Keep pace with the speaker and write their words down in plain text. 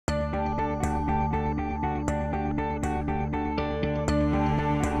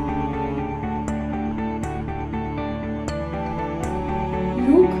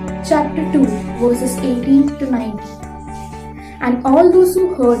chapter 2, verses 18 to 19. And all those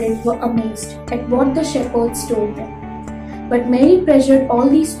who heard it were amazed at what the shepherds told them. But Mary treasured all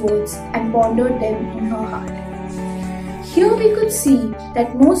these words and pondered them in her heart. Here we could see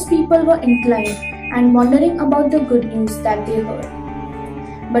that most people were inclined and wondering about the good news that they heard.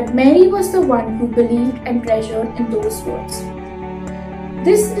 But Mary was the one who believed and treasured in those words.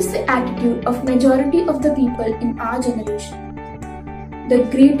 This is the attitude of majority of the people in our generation. The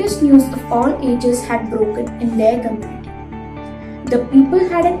greatest news of all ages had broken in their community. The people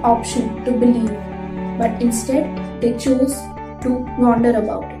had an option to believe, but instead they chose to wander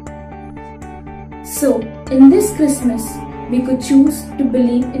about it. So, in this Christmas, we could choose to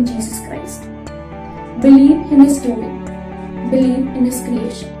believe in Jesus Christ. Believe in His doing. Believe in His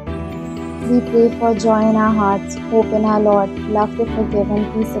creation. We pray for joy in our hearts, hope in our Lord, love to forgive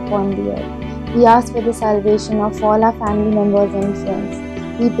and peace upon the earth. We ask for the salvation of all our family members and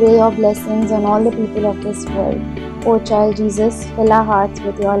friends. We pray your blessings on all the people of this world. O child Jesus, fill our hearts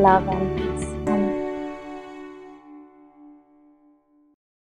with your love and peace.